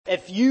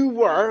if you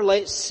were,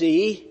 let's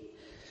say,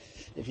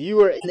 if you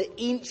were in the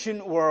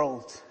ancient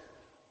world,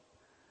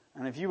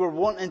 and if you were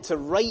wanting to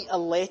write a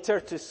letter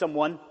to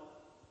someone,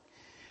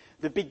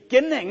 the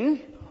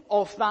beginning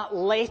of that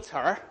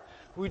letter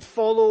would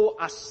follow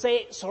a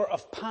set sort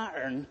of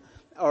pattern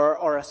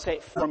or a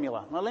set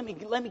formula. Now let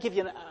me give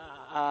you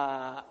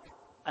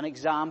an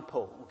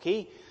example,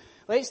 okay?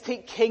 Let's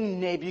take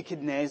King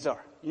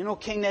Nebuchadnezzar. You know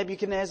King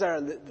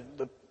Nebuchadnezzar,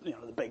 the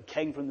big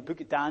king from the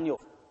book of Daniel.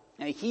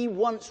 Now, he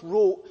once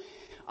wrote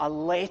a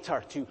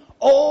letter to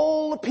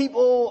all the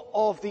people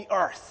of the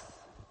earth.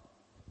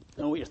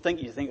 I know what you're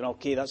thinking. You're thinking,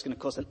 okay, that's going to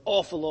cost an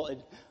awful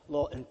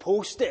lot in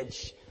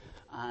postage.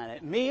 And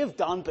it may have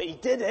done, but he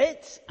did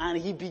it. And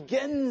he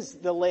begins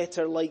the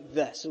letter like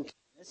this. Okay,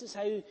 this is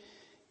how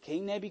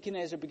King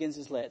Nebuchadnezzar begins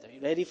his letter.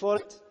 You ready for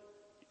it?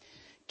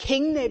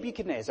 King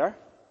Nebuchadnezzar,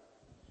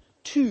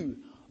 to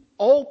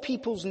all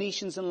peoples,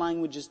 nations, and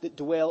languages that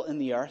dwell in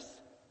the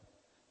earth,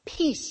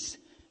 peace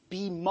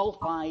be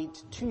multiplied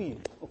to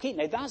you. Okay,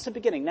 now that's the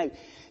beginning. Now,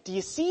 do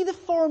you see the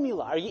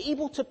formula? Are you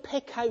able to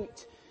pick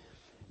out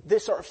the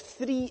sort of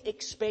three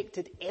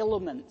expected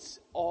elements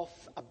of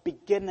a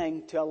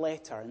beginning to a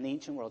letter in the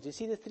ancient world? Do you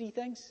see the three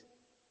things?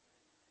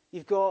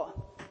 You've got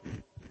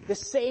the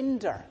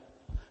sender,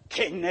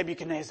 King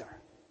Nebuchadnezzar.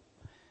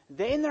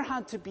 Then there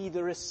had to be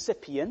the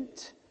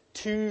recipient,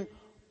 to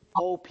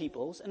all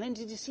peoples. And then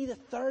did you see the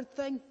third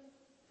thing?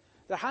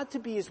 There had to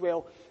be as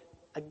well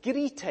a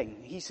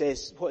greeting. He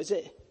says, what is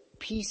it?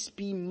 Peace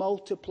be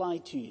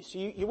multiplied to you. So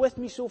you with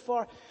me so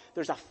far?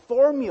 There's a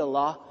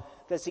formula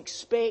that's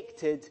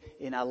expected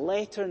in a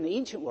letter in the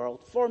ancient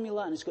world.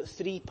 Formula, and it's got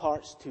three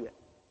parts to it.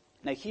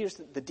 Now here's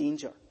the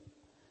danger.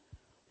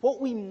 What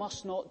we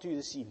must not do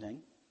this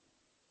evening,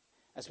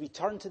 as we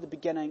turn to the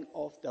beginning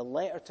of the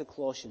letter to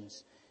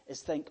Colossians,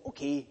 is think,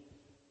 okay,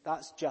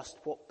 that's just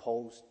what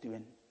Paul's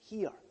doing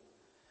here.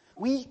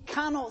 We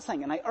cannot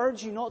think, and I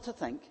urge you not to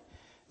think,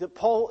 that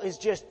Paul is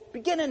just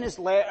beginning his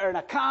letter in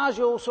a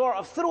casual sort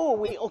of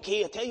throwaway,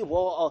 okay, I'll tell you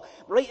what, I'll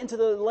write into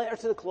the letter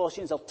to the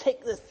Colossians, I'll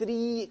tick the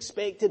three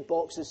expected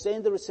boxes,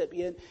 send the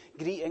recipient,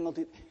 greeting, I'll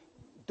do.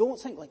 Don't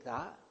think like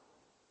that,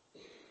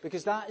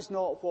 because that is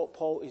not what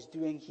Paul is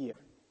doing here.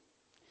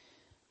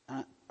 And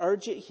I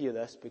urge you to hear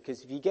this,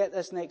 because if you get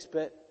this next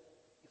bit,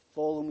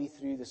 follow me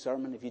through the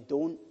sermon. If you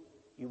don't,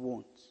 you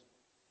won't.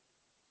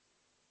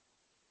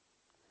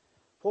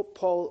 What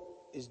Paul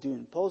is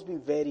doing, Paul's been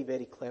very,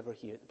 very clever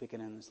here at the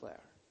beginning of this letter.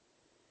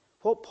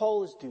 What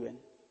Paul is doing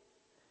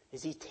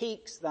is he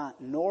takes that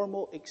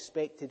normal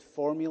expected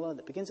formula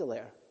that begins a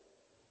letter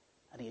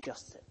and he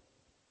adjusts it.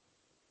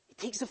 He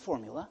takes the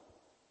formula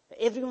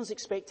that everyone's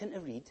expecting to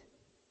read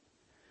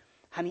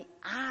and he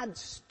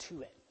adds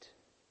to it.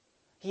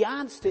 He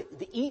adds to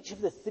each of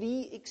the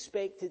three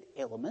expected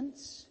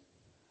elements,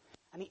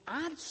 and he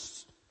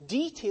adds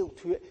detail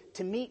to it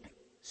to make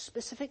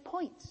specific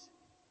points.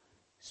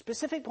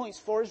 Specific points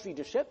for his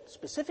readership,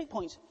 specific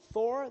points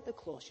for the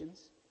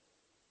Colossians.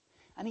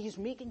 And he is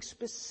making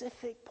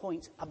specific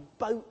points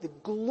about the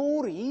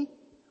glory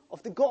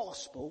of the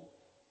gospel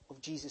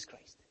of Jesus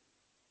Christ.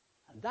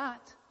 And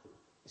that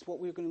is what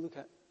we're going to look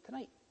at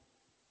tonight.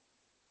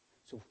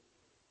 So,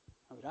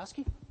 I would ask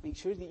you, make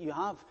sure that you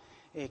have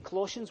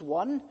Colossians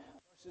 1,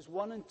 verses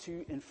 1 and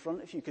 2 in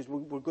front of you, because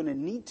we're going to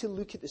need to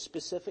look at the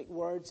specific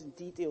words and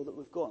detail that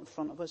we've got in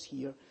front of us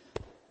here.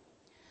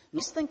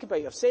 Let's think about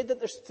it. I've said that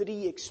there's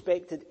three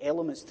expected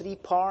elements, three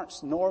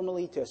parts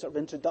normally to a sort of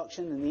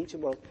introduction in the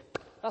ancient world.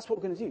 That's what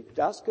we're going to do.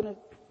 That's going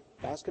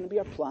to be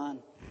our plan.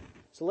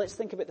 So let's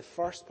think about the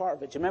first part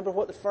of it. Do you remember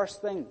what the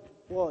first thing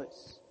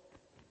was?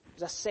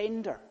 It was a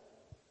sender.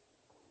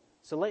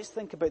 So let's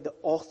think about the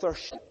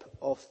authorship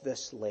of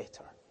this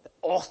letter. The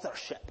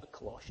authorship of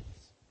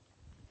Colossians.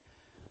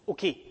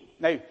 Okay,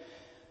 now,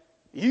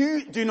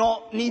 you do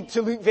not need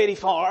to look very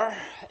far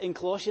in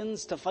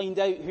Colossians to find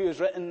out who has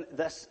written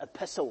this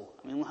epistle.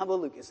 I mean, we'll have a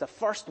look. It's the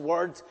first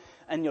word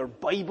in your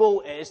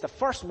Bible. It is the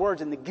first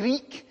word in the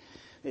Greek.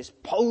 It's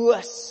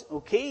Paulus.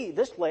 Okay,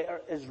 this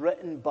letter is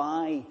written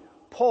by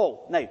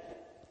Paul. Now,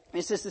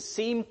 this is the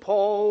same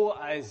Paul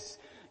as,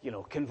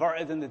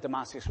 converted in the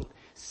Damascus Road.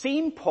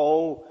 Same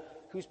Paul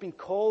who's been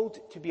called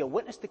to be a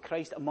witness to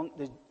Christ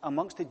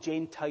amongst the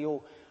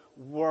Gentile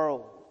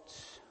world.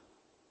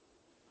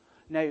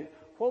 Now,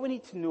 what we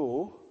need to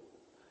know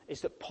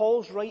is that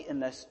Paul's writing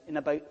this in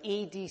about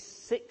AD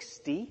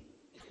 60,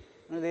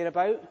 or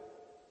thereabout,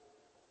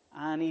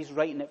 and he's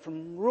writing it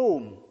from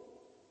Rome.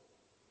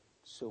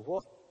 So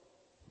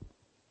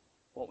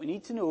what we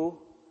need to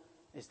know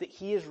is that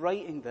he is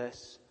writing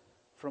this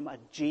from a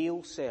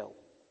jail cell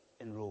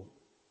in Rome.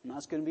 And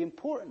that's going to be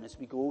important as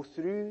we go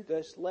through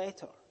this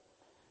letter.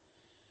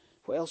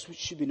 What else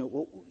should we know?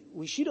 Well,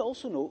 we should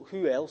also know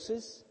who else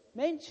is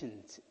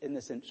mentioned in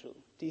this intro.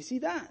 Do you see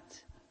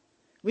that?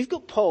 We've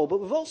got Paul,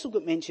 but we've also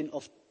got mention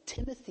of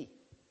Timothy.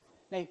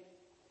 Now,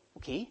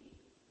 okay,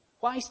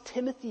 why is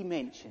Timothy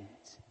mentioned?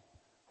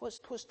 What's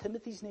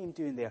Timothy's name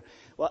doing there?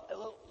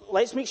 Well,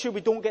 let's make sure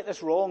we don't get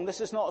this wrong.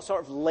 This is not a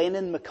sort of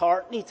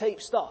Lennon-McCartney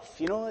type stuff.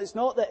 It's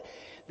not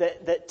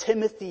that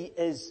Timothy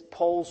is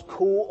Paul's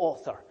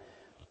co-author.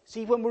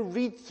 See, when we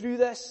read through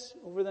this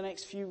over the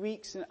next few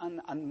weeks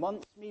and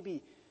months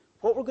maybe,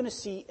 what we're going to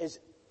see is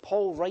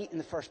Paul write in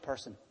the first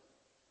person.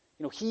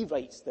 He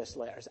writes this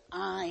letter as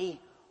I,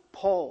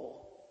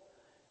 Paul.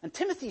 And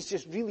Timothy's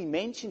just really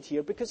mentioned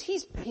here because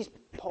he's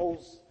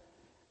Paul's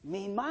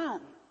main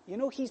man.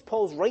 He's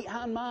Paul's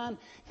right-hand man.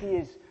 He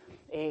is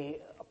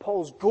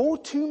Paul's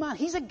go-to man.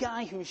 He's a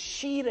guy who's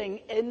sharing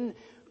in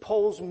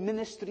Paul's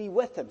ministry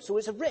with him. So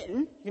it's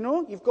written,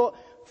 you've got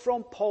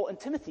from Paul and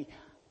Timothy.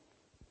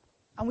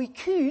 And we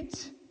could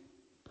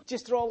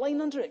just draw a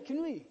line under it,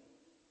 couldn't we?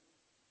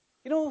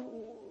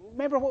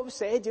 Remember what was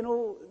said,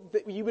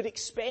 that you would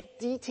expect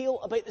detail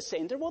about the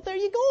sender? Well, there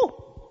you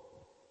go.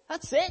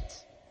 That's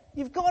it.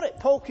 You've got it.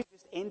 Paul could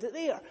just end it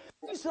there.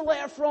 Who's the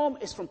letter from?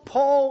 It's from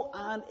Paul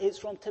and it's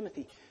from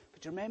Timothy.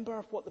 But do you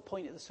remember what the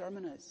point of the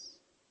sermon is?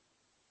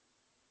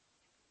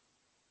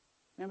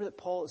 Remember that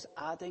Paul is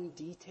adding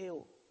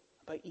detail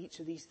about each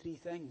of these three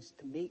things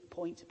to make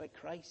points about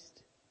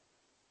Christ.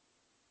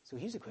 So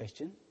here's a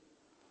question.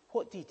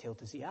 What detail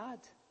does he add?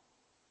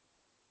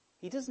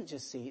 He doesn't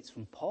just say it's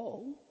from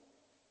Paul.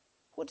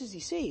 What does he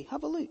say?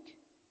 Have a look.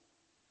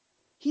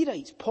 He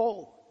writes,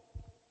 Paul,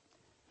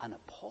 an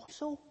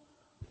apostle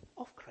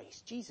of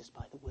Christ Jesus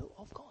by the will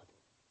of God.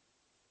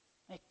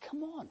 Now,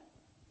 come on.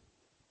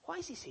 Why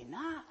is he saying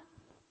that?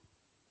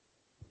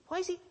 Why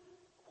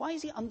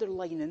is he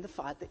underlining the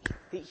fact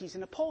that he's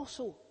an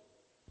apostle?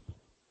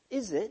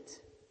 Is it,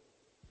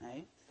 now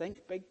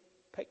think big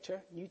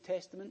picture, New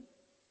Testament,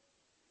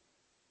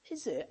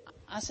 is it,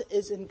 as it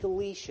is in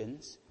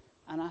Galatians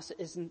and as it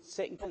is in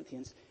 2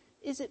 Corinthians,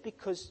 is it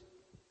because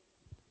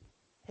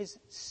his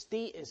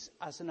status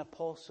as an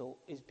apostle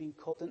is being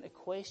called into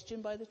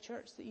question by the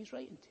church that he's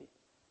writing to?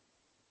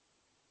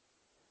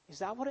 Is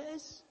that what it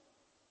is?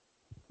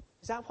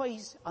 Is that why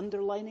he's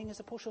underlining his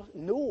apostle?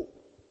 No,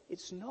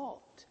 it's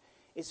not.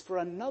 It's for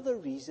another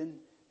reason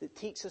that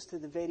takes us to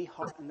the very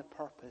heart and the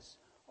purpose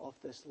of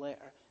this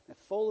letter. Now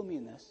follow me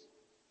in this.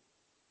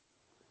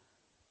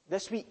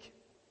 This week,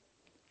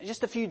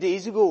 just a few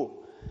days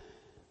ago,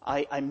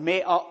 I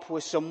met up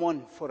with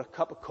someone for a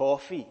cup of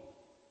coffee.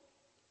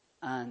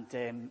 And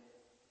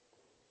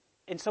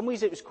in some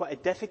ways it was quite a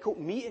difficult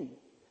meeting.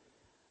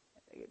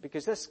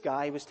 Because this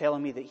guy was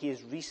telling me that he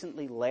has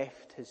recently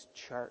left his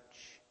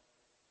church.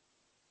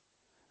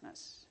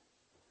 That's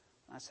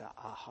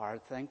a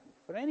hard thing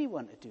for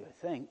anyone to do, I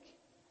think.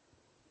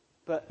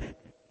 But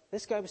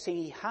this guy was saying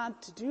he had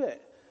to do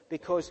it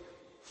because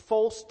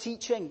false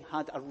teaching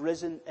had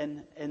arisen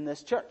in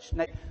this church.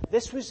 Now,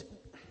 this was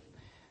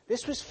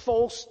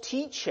false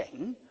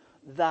teaching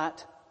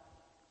that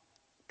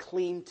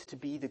claimed to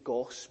be the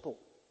gospel,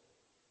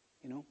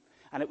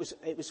 and it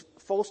was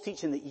false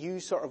teaching that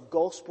used sort of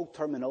gospel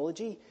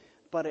terminology,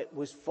 but it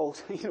was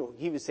false.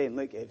 He was saying,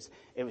 look, it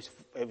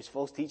was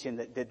false teaching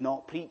that did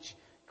not preach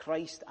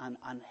Christ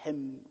and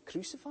Him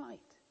crucified.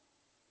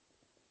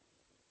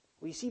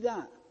 Well, you see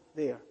that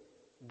there.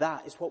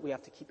 That is what we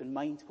have to keep in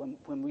mind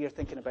when we are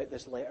thinking about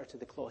this letter to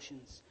the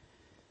Colossians.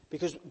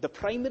 Because the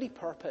primary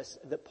purpose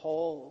that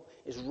Paul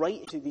is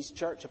writing to this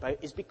church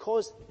about is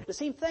because the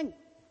same thing.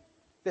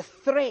 The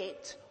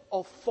threat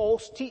of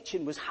false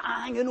teaching was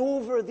hanging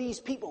over these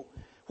people.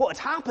 What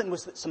had happened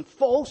was that some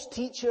false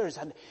teachers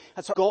had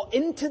sort of got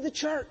into the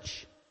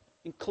church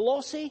in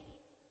Colossae,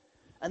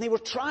 and they were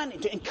trying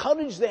to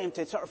encourage them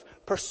to sort of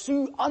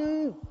pursue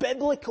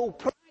unbiblical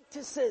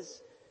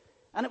practices.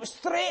 And it was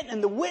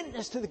threatening the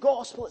witness to the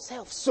gospel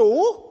itself.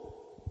 So,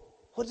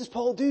 what does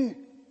Paul do?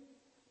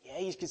 Yeah,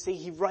 you could say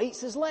he writes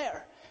his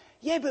letter.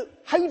 Yeah, but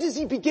how does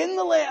he begin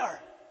the letter?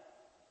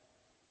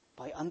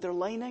 By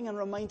underlining and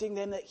reminding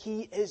them that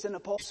he is an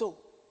apostle.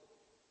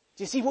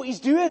 Do you see what he's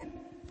doing?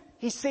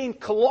 He's saying,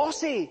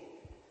 Colossae,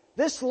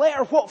 this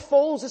letter, what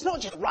follows, it's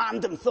not just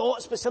random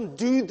thoughts by some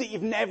dude that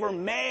you've never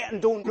met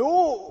and don't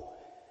know.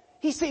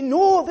 He's saying,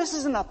 no, this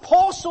is an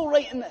apostle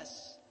writing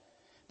this.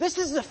 This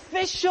is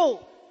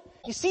official.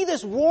 You see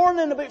this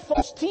warning about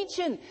false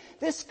teaching?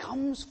 This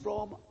comes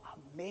from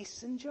a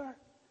messenger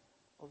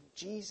of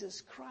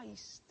Jesus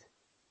Christ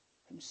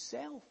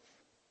himself.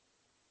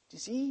 Do you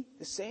see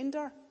the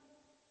sender?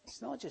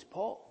 It's not just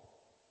Paul.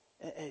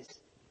 It is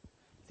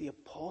the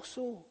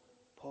apostle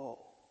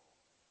Paul.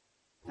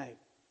 Now,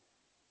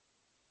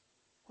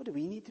 what do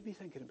we need to be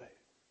thinking about?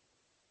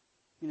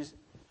 I mean,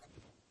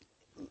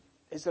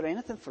 is there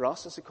anything for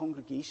us as a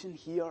congregation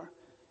here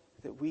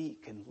that we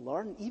can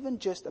learn, even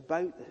just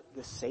about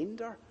the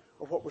sender,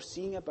 or what we're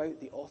seeing about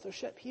the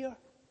authorship here?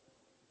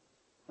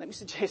 Let me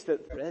suggest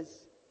that there is.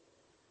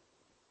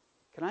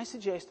 Can I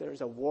suggest there is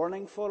a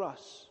warning for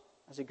us,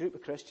 as a group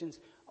of Christians,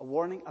 a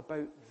warning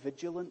about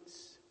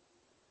vigilance?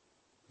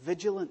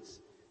 Vigilance.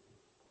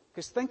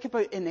 Because think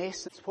about, in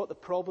essence, what the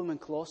problem in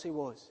Colossae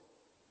was.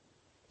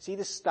 See,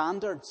 the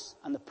standards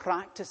and the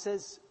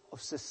practices of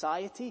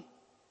society,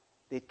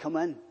 they'd come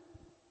in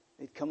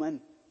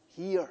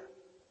here.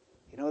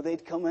 You know,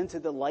 they'd come into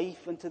the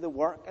life, into the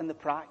work and the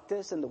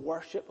practice and the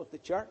worship of the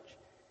church.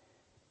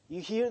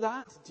 You hear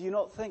that? Do you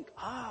not think,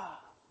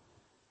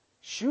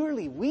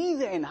 surely we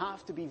then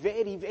have to be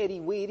very, very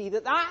wary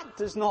that that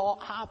does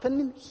not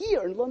happen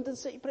here in London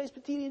City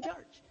Presbyterian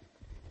Church?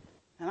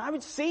 And I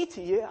would say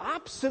to you,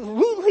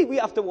 absolutely we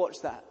have to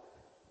watch that.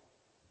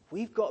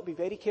 We've got to be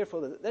very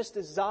careful that this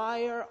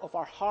desire of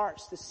our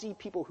hearts to see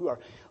people who are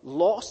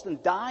lost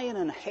and dying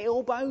and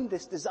hellbound,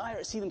 this desire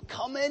to see them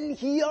come in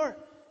here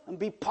and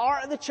be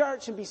part of the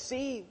church and be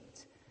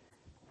saved,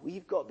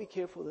 we've got to be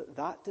careful that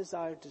that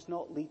desire does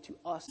not lead to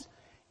us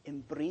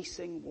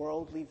embracing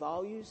worldly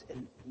values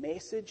in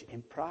message,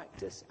 in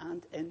practice,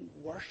 and in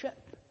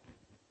worship.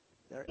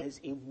 There is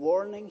a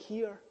warning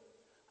here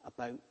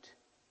about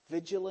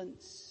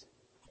vigilance.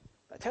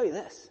 But I tell you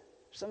this,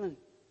 there's something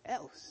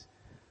else.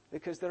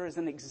 Because there is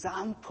an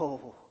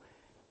example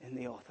in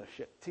the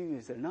authorship too,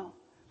 is there not?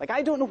 Like,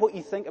 I don't know what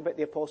you think about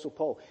the Apostle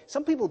Paul.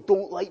 Some people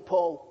don't like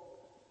Paul.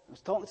 I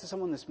was talking to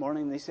someone this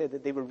morning and they said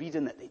that they were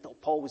reading it. They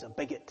thought Paul was a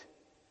bigot.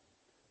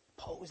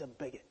 Paul was a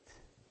bigot.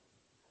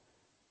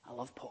 I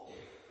love Paul.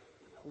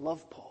 I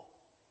love Paul.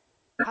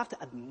 You have to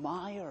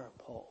admire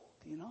Paul,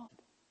 do you not?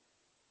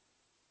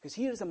 Because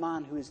here is a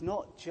man who is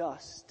not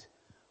just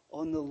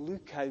on the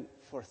lookout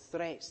for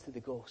threats to the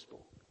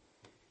gospel.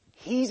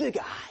 He's a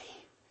guy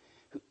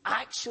who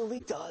actually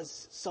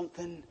does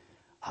something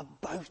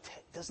about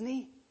it, doesn't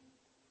he?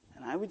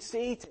 And I would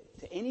say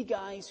to any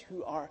guys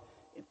who are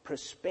in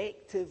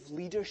prospective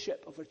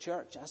leadership of a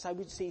church, as I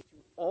would say to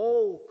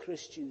all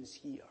Christians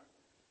here,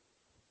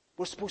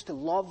 we're supposed to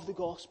love the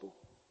gospel.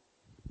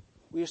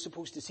 We are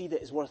supposed to see that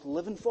it's worth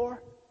living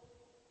for.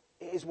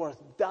 It is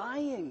worth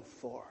dying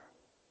for.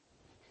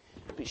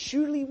 But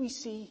surely we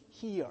see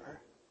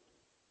here,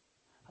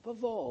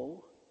 above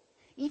all,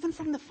 even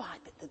from the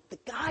fact that the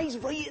guy's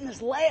writing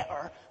his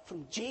letter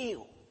from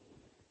jail,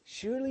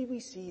 surely we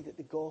see that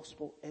the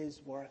gospel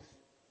is worth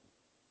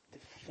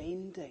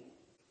defending.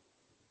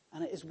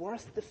 And it is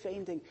worth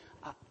defending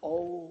at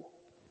all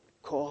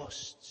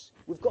costs.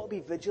 We've got to be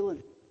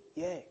vigilant.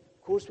 Yeah,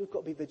 of course we've got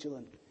to be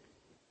vigilant.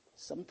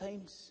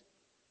 Sometimes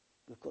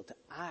we've got to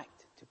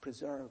act to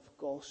preserve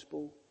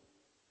gospel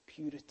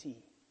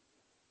purity.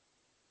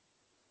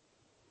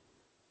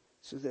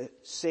 So the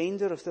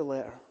sender of the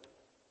letter.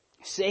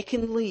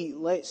 Secondly,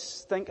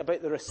 let's think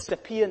about the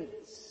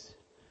recipients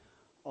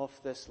of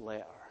this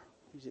letter.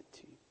 Who's it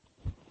to?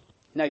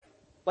 Now,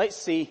 let's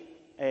say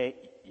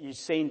you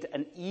send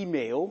an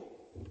email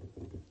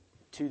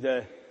to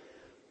the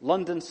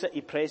London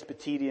City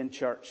Presbyterian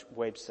Church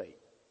website.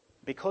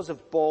 Because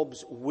of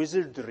Bob's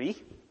wizardry,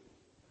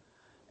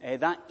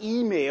 that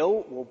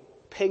email will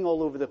ping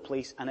all over the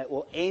place and it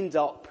will end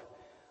up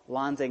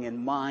landing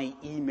in my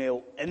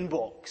email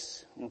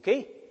inbox.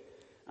 Okay?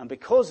 And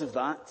because of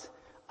that,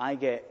 I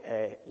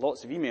get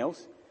lots of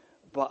emails,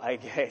 but I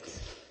get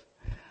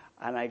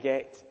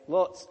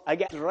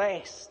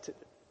addressed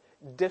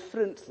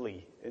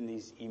differently in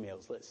these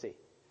emails, let's say.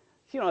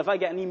 You know, if I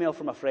get an email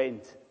from a friend,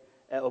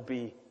 it'll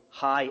be,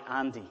 "Hi,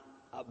 Andy,"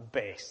 at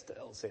best,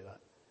 it'll say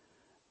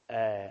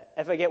that.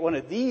 If I get one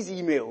of these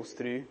emails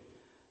through,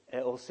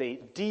 it'll say,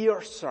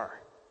 "Dear Sir,"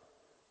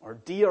 or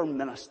 "Dear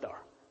Minister,"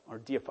 or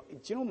 "Dear..."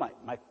 Do you know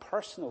my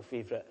personal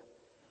favourite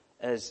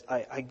is,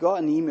 I got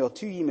an email,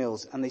 2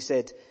 emails, and they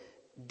said,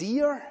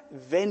 "Dear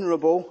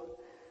Venerable,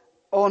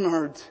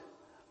 Honoured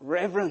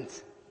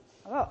Reverend."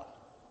 Oh,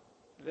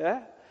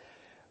 yeah.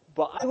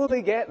 But I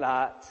only get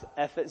that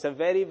if it's a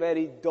very,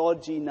 very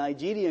dodgy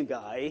Nigerian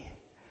guy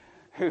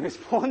who is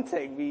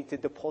wanting me to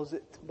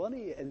deposit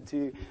money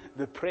into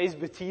the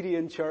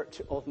Presbyterian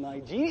Church of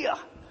Nigeria.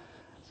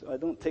 So I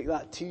don't take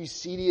that too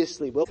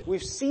seriously. Well,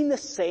 we've seen the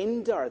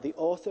sender, the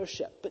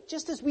authorship, but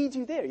just as we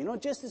do there,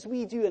 just as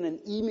we do in an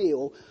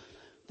email,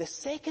 the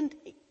second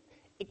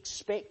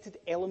expected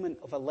element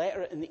of a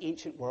letter in the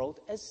ancient world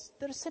is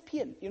the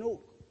recipient.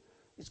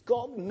 It's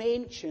got to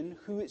mention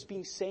who it's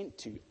being sent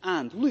to.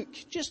 And look,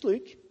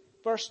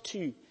 verse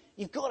 2.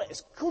 You've got it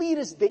as clear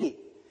as day.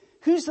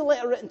 Who's the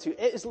letter written to?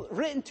 It is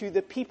written to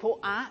the people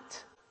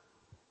at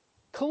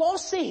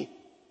Colossae.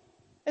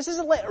 This is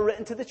a letter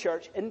written to the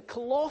church in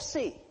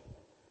Colossae.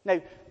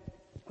 Now,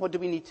 what do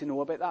we need to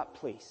know about that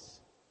place?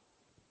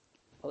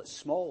 Well, it's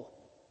small.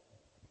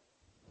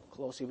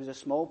 Colossae was a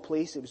small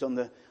place. It was on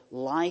the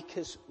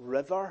Lycus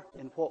River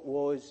in what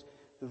was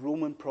the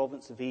Roman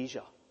province of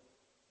Asia.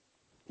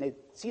 Now,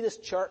 see this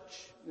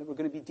church that we're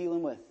going to be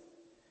dealing with?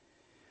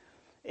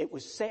 It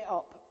was set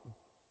up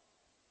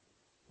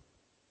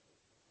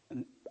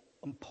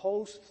on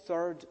Paul's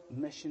 3rd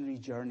missionary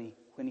journey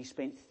when he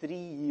spent 3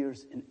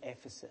 years in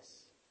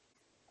Ephesus.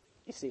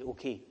 You say,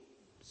 okay,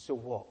 so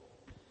what?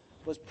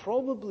 It was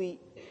probably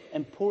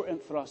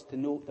important for us to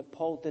note that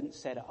Paul didn't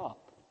set it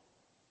up.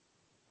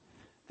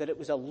 That it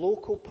was a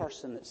local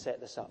person that set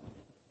this up.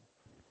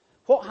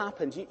 What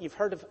happened? You've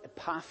heard of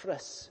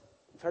Epaphras.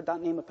 You've heard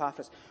that name,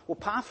 Epaphras. Well,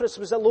 Epaphras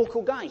was a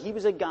local guy. He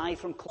was a guy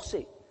from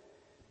Colossae.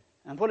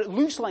 And what it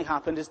looks like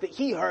happened is that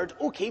he heard,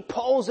 okay,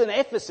 Paul's in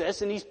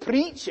Ephesus and he's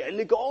preaching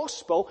the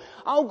gospel.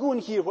 I'll go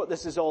and hear what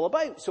this is all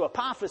about. So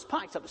Epaphras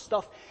packs up his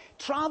stuff,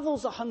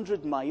 travels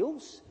 100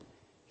 miles,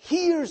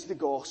 hears the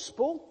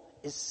gospel,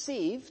 is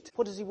saved.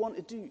 What does he want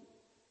to do?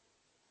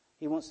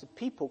 He wants the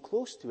people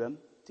close to him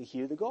to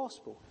hear the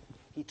gospel.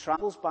 He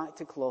travels back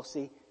to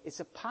Colossae. It's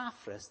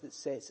Epaphras that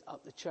sets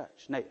up the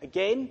church. Now,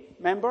 again,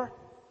 remember,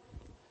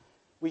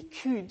 we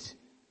could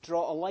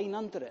draw a line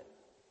under it.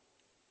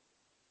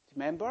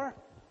 Remember,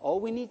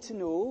 all we need to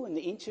know in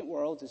the ancient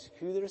world is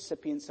who the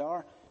recipients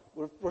are.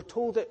 We're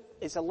told that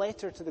it's a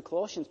letter to the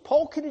Colossians.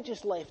 Paul could have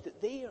just left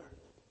it there.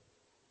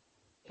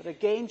 But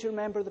again, do you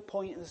remember the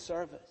point of the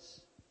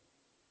service?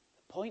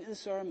 The point of the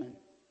sermon.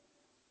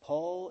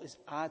 Paul is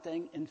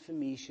adding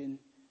information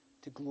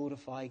to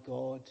glorify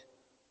God.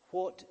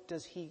 What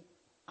does he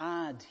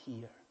add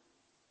here?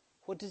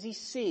 What does he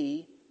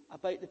say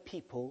about the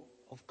people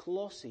of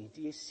Colossae?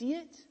 Do you see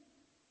it?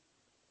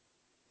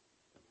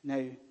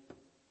 Now,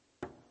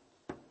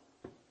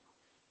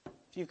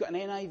 if you've got an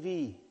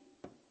NIV,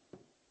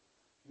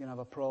 you're going to have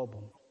a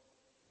problem.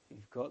 If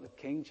you've got the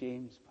King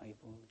James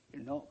Bible,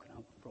 you're not going to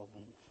have a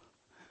problem.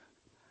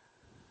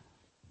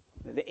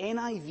 Now, the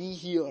NIV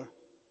here,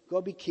 got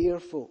to be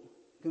careful.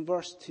 In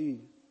verse 2,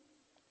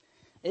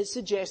 it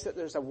suggests that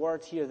there's a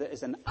word here that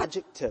is an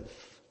adjective,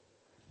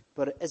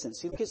 but it isn't.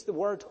 See, look, it's the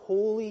word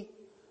holy.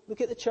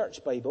 Look at the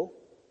Church Bible.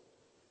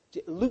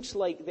 It looks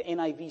like the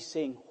NIV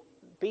saying,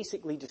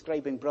 basically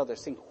describing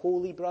brothers, saying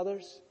holy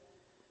brothers.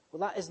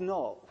 Well, that is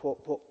not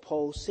what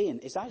Paul's saying.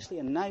 It's actually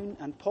a noun,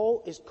 and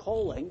Paul is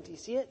calling, do you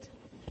see it?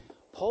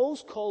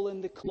 Paul's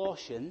calling the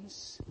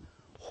Colossians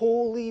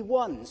holy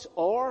ones,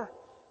 or,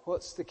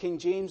 what's the King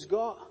James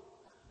got?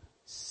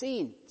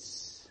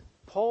 Saints.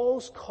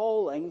 Paul's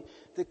calling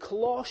the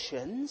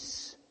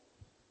Colossians,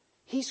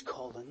 he's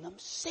calling them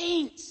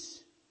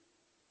saints.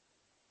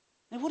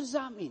 Now, what does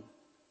that mean?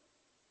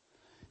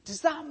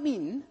 Does that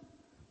mean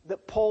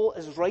that Paul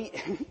is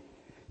writing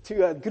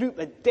to a group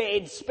of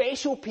dead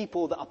special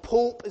people that a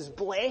pope is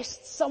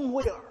blessed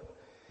somewhere?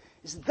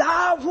 Is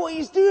that what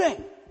he's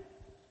doing?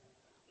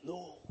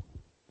 No.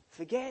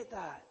 Forget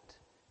that.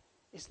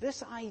 It's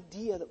this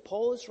idea that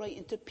Paul is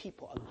writing to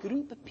people, a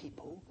group of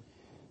people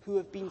who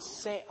have been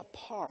set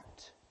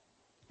apart.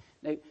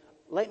 Now,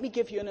 let me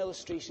give you an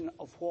illustration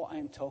of what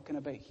I'm talking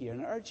about here,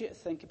 and I urge you to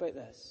think about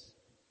this.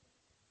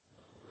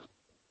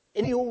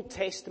 In the Old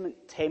Testament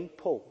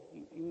temple,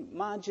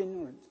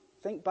 imagine or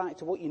think back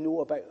to what you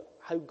know about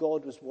how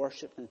God was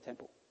worshipped in the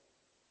temple.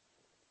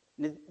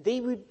 Now, they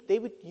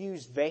would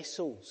use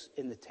vessels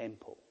in the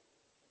temple.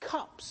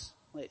 Cups,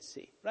 let's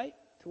say, right?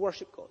 To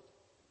worship God.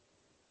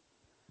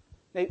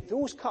 Now,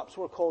 those cups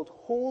were called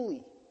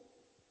holy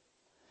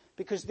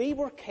because they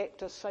were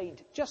kept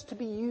aside just to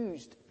be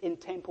used in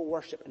temple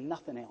worship and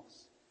nothing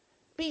else.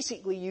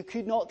 Basically, you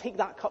could not take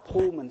that cup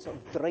home and sort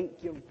of drink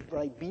your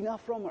Ribena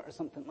from it or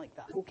something like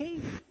that, okay?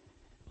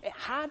 It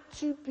had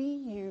to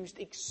be used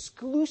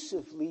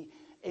exclusively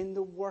in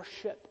the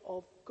worship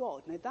of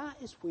God. Now,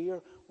 that is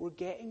where we're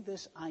getting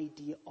this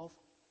idea of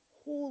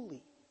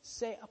holy,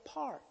 set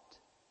apart,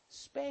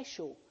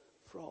 special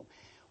from.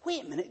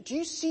 Wait a minute, do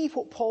you see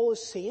what Paul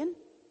is saying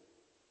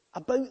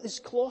about this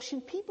Colossian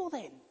people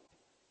then?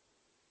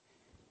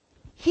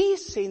 He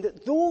is saying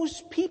that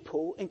those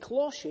people in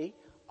Colossae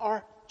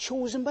are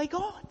chosen by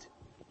God.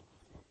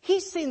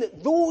 He's saying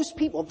that those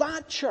people,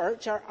 that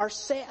church, are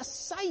set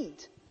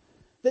aside.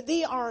 That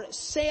they are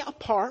set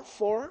apart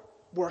for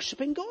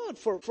worshipping God,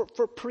 for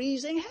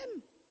praising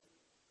Him.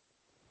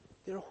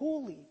 They're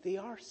holy. They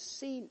are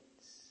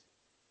saints.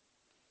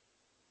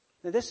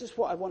 Now this is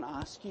what I want to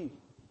ask you,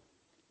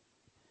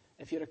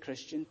 if you're a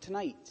Christian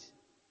tonight.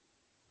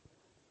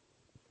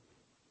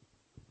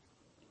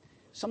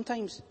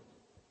 Sometimes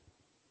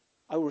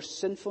our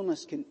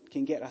sinfulness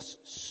can get us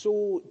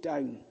so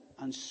down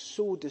and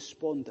so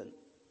despondent,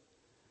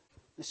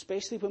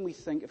 especially when we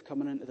think of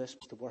coming into this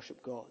to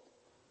worship God.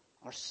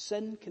 Our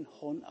sin can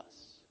haunt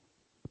us.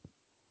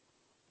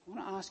 I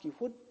want to ask you,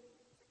 what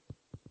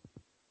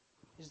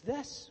is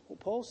this? What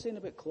Paul's saying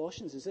about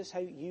Colossians, is this how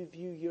you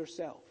view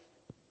yourself?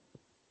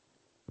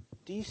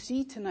 Do you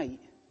see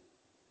tonight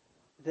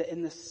that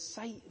in the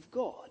sight of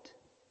God,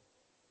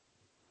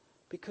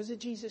 because of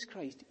Jesus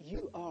Christ,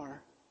 you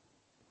are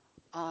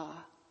a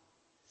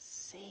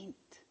saint?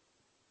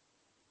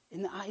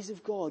 In the eyes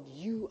of God,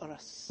 you are a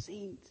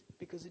saint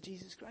because of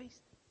Jesus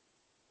Christ.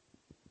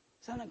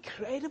 Is that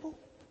incredible?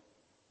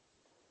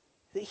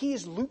 That He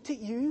has looked at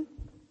you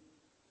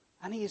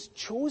and He has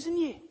chosen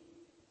you.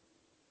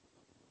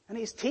 And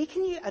He has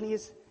taken you and He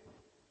has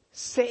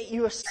set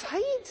you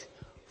aside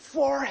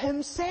for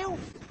Himself.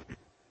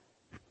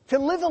 To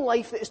live a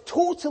life that is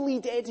totally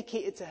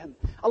dedicated to Him.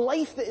 A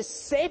life that is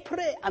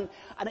separate and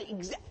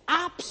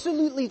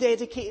absolutely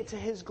dedicated to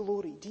His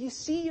glory. Do you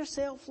see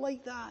yourself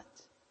like that?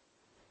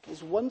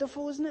 It's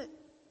wonderful, isn't it?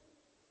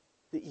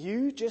 That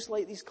you, just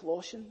like these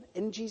Colossians,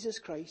 in Jesus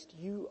Christ,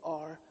 you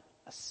are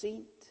a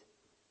saint.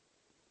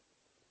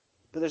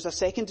 But there's a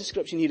second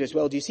description here as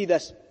well. Do you see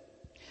this?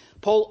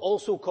 Paul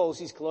also calls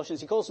these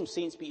Colossians, he calls them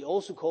saints, but he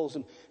also calls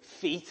them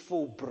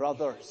faithful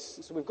brothers.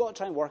 So we've got to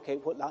try and work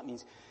out what that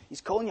means.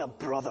 He's calling you a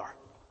brother.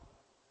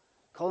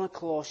 Calling a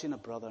Colossian a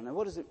brother. Now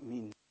what does it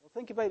mean? Well,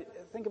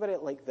 think about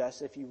it like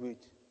this, if you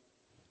would.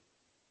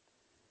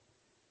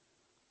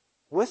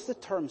 With the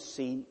term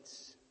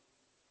saints,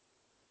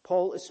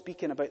 Paul is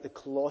speaking about the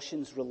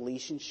Colossians'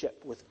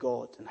 relationship with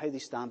God and how they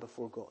stand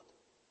before God.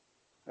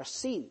 They're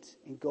saints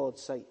in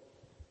God's sight.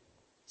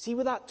 See,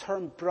 with that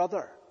term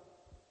brother,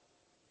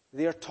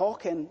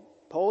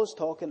 Paul is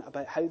talking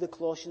about how the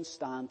Colossians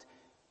stand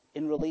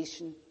in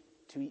relation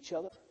to each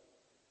other.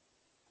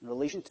 In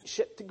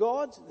relationship to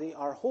God, they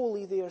are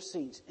holy, they are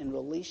saints. In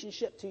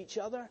relationship to each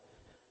other,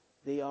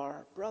 they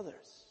are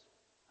brothers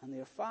and they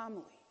are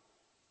family.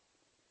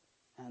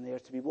 And they are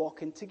to be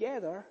walking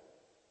together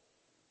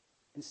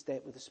in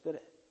step with the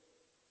Spirit.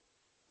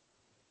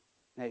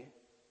 Now,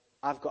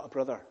 I've got a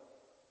brother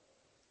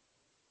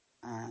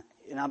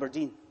in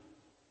Aberdeen.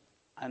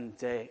 And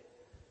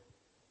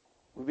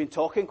we've been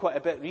talking quite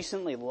a bit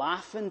recently,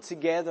 laughing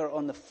together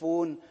on the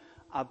phone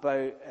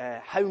about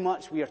how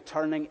much we are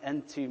turning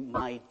into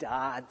my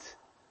dad.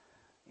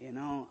 You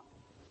know,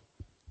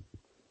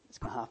 it's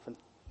going to happen.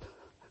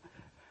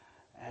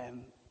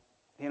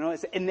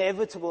 It's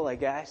inevitable, I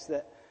guess,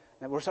 that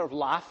we're sort of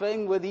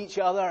laughing with each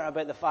other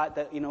about the fact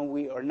that,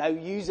 we are now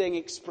using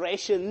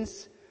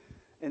expressions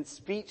in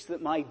speech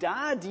that my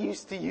dad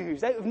used to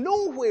use. Out of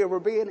nowhere, we're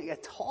beginning to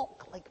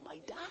talk like my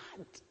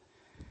dad.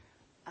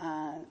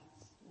 And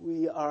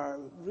we are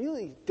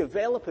really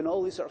developing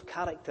all these sort of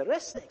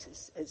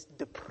characteristics. It's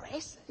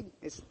depressing.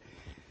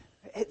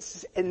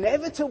 It's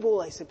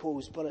inevitable, I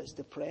suppose, but it's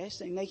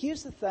depressing. Now,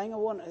 here's the thing I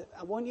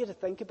want you to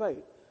think about.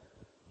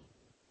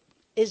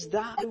 Is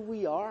that who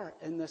we are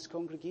in this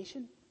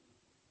congregation?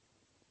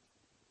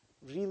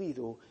 Really,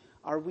 though,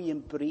 are we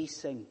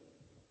embracing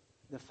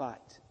the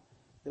fact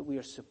that we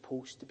are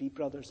supposed to be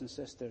brothers and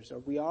sisters, or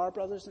we are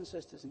brothers and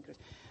sisters in Christ?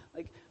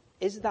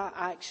 Is that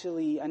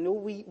actually, I know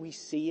we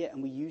say it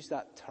and we use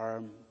that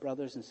term,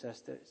 brothers and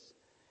sisters,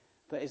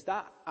 but is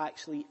that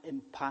actually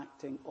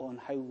impacting on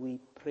how we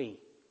pray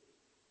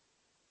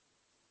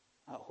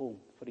at home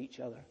for each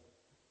other?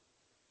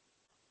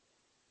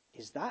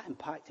 Is that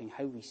impacting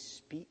how we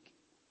speak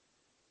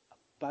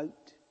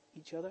about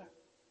each other?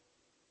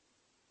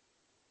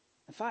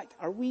 In fact,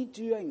 are we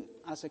doing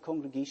as a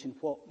congregation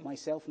what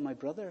myself and my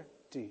brother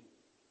do?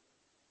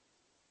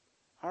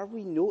 Are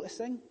we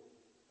noticing?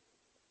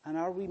 And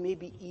are we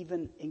maybe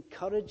even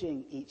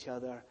encouraging each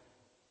other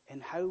in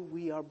how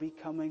we are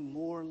becoming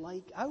more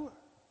like our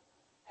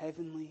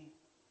Heavenly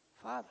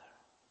Father?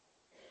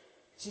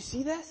 Do you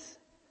see this?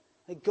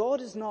 Paul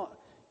is not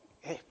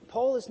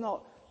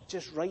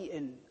just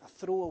writing a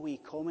throwaway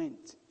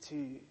comment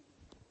to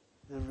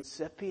the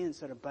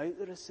recipients or about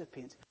the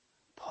recipients.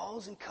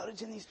 Paul's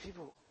encouraging these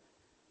people.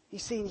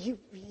 He's saying,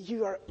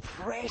 you are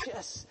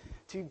precious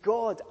to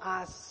God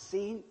as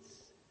saints.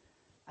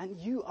 And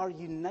you are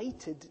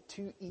united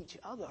to each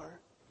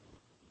other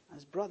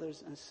as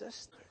brothers and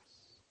sisters.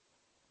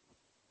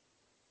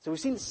 So we've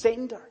seen the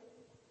sender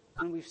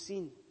and we've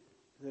seen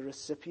the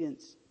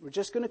recipients. We're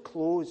just going to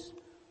close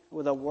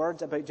with a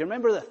word about, do you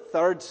remember the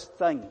third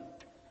thing?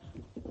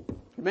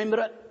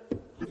 Remember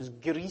it? It was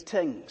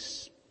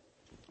greetings.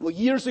 Well,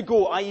 years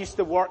ago I used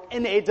to work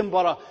in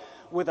Edinburgh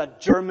with a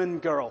German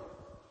girl.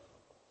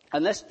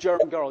 And this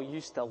German girl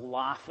used to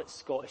laugh at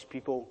Scottish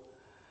people.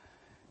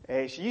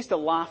 She used to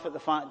laugh at the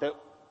fact that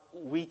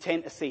we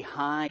tend to say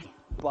hi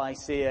by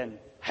saying,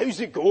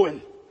 "How's it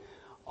going?"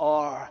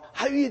 Or,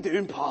 "How you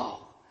doing,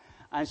 pal?"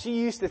 And she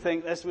used to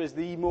think this was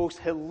the most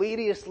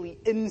hilariously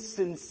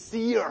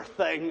insincere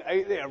thing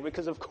out there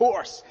because, of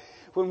course,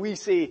 when we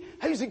say,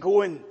 "How's it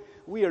going?"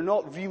 we are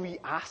not really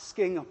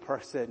asking a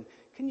person,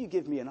 "Can you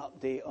give me an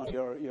update on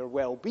your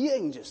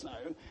well-being just now?"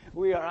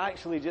 We are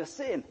actually just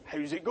saying,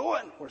 "How's it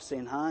going?" We're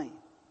saying hi.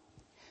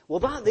 Well,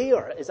 that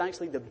there is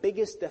actually the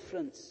biggest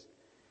difference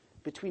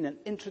between an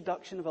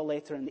introduction of a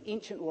letter in the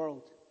ancient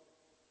world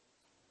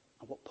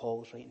and what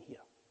Paul's writing here.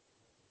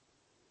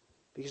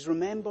 Because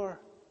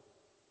remember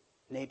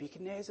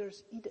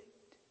Nebuchadnezzar's edict.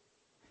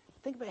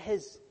 Think about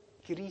his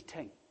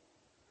greeting.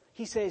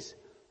 He says,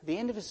 at the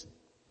end of his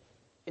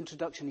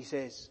introduction, he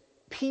says,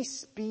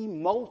 "Peace be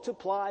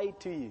multiplied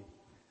to you."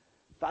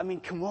 But I mean,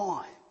 come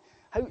on.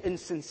 How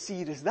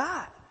insincere is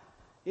that?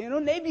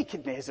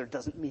 Nebuchadnezzar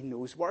doesn't mean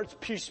those words.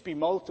 "Peace be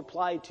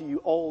multiplied to you,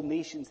 all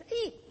nations."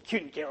 He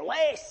couldn't care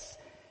less.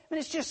 I mean,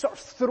 it's just sort of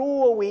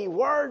throwaway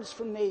words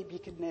from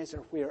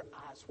Nebuchadnezzar,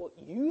 whereas what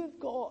you have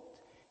got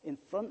in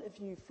front of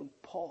you from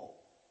Paul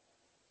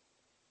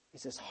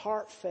is as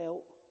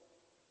heartfelt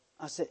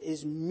as it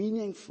is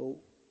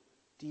meaningful.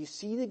 Do you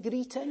see the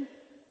greeting?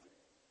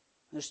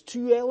 There's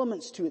two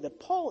elements to it that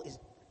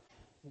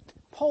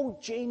Paul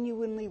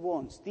genuinely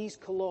wants these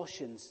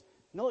Colossians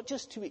not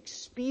just to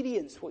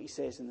experience what he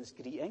says in this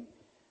greeting,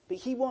 but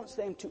he wants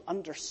them to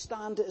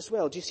understand it as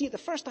well. Do you see it? The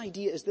first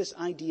idea is this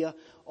idea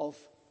of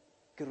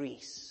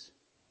grace.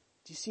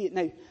 Do you see it?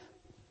 Now,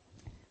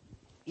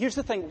 here's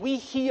the thing. We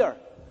hear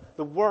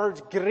the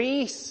word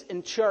grace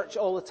in church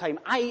all the time.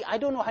 I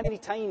don't know how many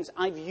times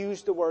I've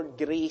used the word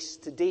grace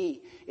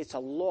today. It's a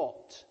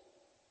lot.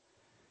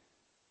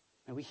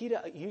 And we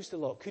hear it used a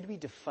lot. Could we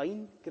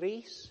define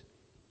grace?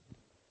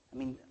 I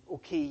mean,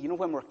 okay, you know,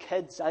 when we're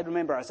kids, I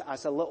remember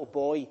as a little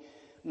boy,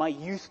 my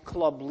youth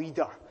club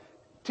leader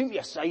took me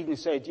aside and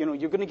said, you know,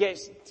 you're going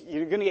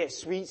to get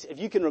sweets if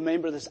you can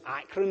remember this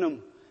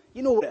acronym.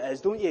 You know what it is,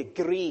 don't you?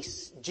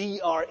 GRACE.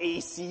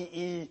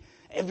 GRACE.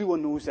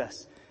 Everyone knows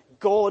this.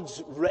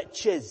 God's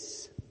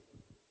riches.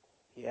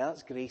 Yeah,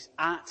 that's grace.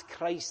 At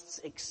Christ's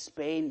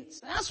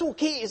expense. That's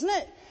okay, isn't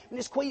it? I mean,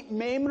 it's quite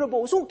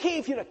memorable. It's okay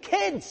if you're a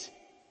kid.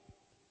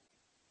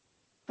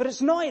 But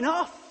it's not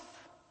enough.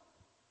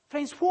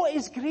 Friends, what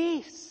is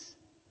grace?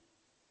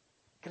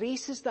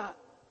 Grace is that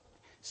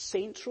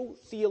central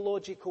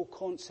theological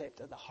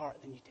concept at the heart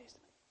of the New Testament.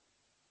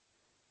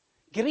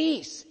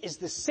 Grace is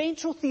the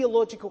central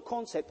theological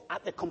concept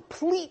at the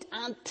complete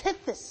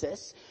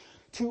antithesis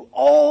to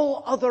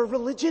all other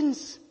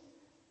religions.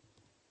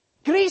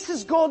 Grace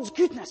is God's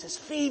goodness, His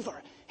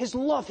favor, His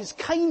love, His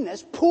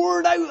kindness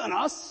poured out on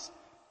us,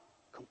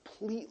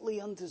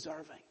 completely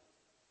undeserving.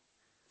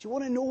 Do you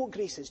want to know what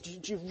grace is? Do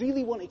you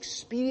really want to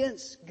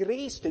experience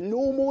grace, to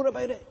know more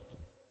about it?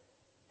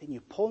 Then you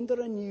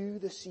ponder anew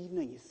this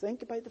evening. You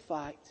think about the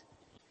fact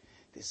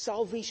that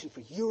salvation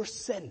for your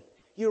sin,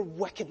 your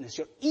wickedness,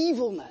 your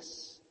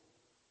evilness,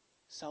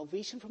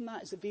 salvation from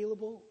that is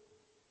available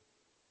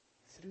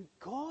through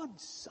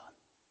God's Son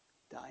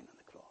dying on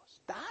the cross.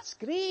 That's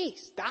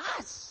grace.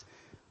 That's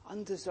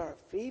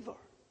undeserved favor.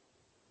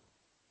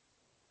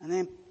 And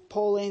then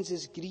Paul ends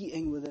his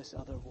greeting with this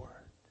other word.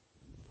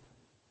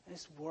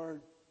 This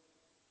word,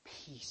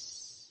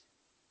 peace.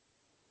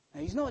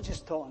 Now he's not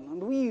just talking, I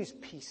mean, we use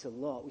peace a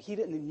lot. We hear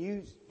it in the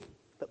news.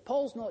 But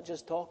Paul's not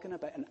just talking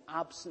about an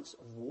absence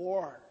of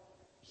war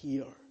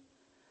here.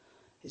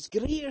 It's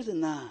greater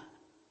than that.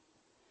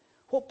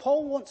 What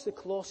Paul wants the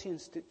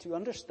Colossians to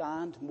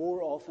understand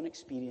more of and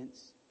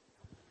experience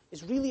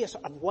is really a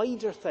sort of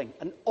wider thing,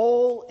 an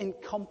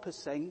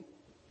all-encompassing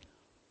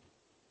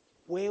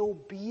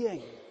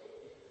well-being.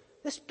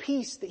 This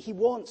peace that he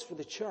wants for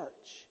the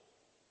church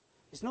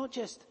is not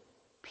just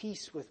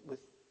peace with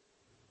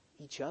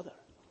each other.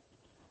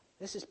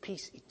 This is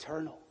peace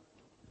eternal.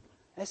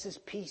 This is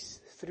peace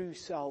through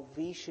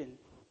salvation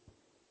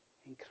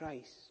in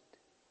Christ.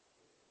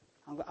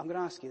 I'm going to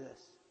ask you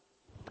this.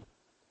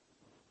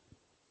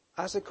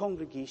 As a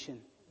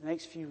congregation, the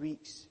next few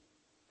weeks,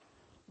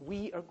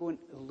 we are going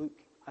to look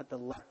at the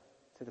letter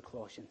to the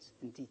Colossians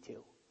in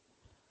detail.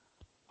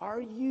 Are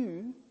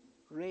you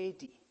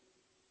ready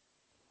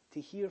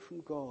to hear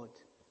from God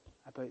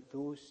about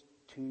those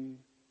two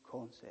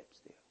concepts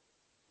there?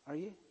 Are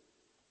you?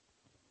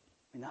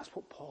 I mean, that's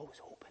what Paul was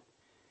hoping.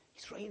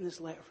 He's writing this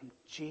letter from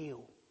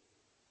jail.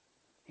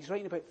 He's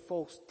writing about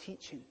false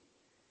teaching.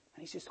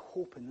 And he's just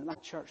hoping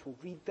that church will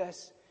read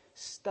this,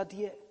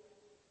 study it,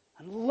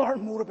 and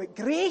learn more about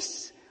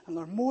grace and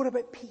learn more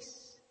about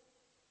peace.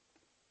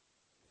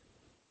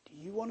 Do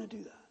you want to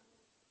do that?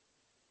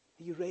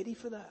 Are you ready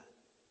for that?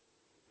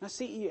 And I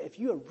say to you, if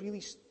you are really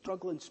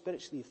struggling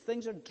spiritually, if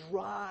things are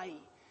dry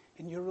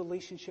in your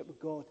relationship with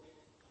God,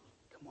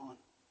 come on.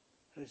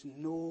 There is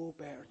no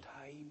better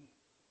time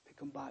to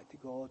come back to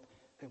God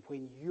than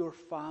when your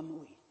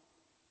family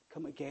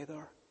come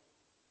together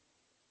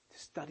to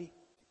study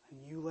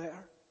a new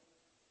letter.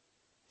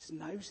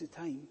 Now's the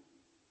time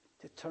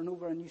to turn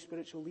over a new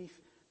spiritual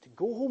leaf, to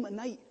go home at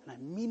night, and I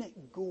mean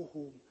it, go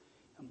home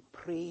and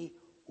pray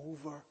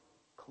over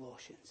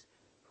Colossians.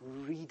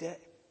 Read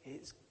it.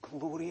 It's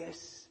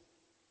glorious.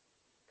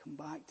 Come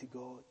back to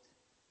God.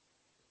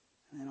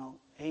 And then I'll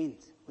end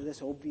with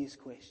this obvious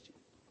question.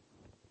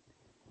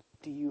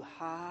 Do you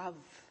have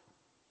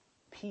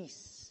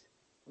peace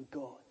with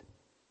God?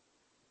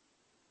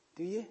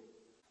 Do you?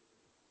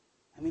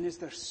 I mean, is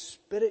there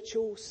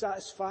spiritual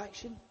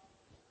satisfaction?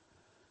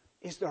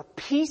 Is there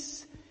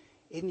peace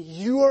in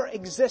your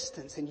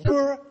existence, in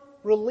your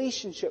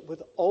relationship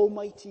with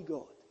Almighty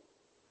God?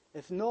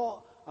 If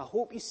not, I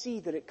hope you see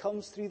that it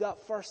comes through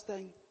that first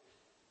thing.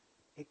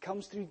 It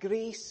comes through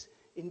grace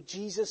in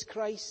Jesus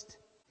Christ.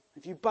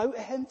 If you bow to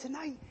Him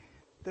tonight,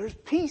 there's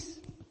peace.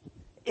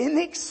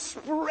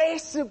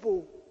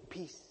 Inexpressible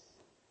peace.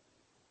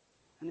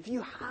 And if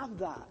you have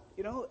that,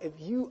 if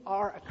you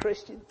are a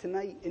Christian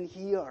tonight in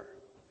here,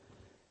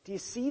 do you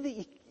see that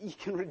you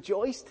can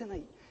rejoice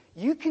tonight?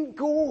 You can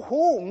go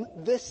home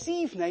this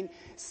evening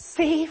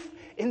safe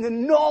in the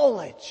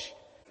knowledge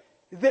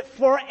that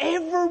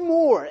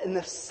forevermore, in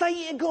the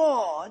sight of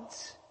God,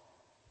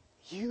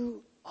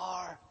 you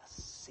are a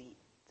saint.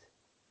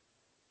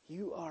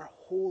 You are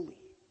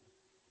holy.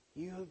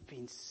 You have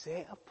been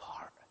set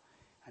apart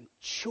and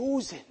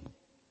chosen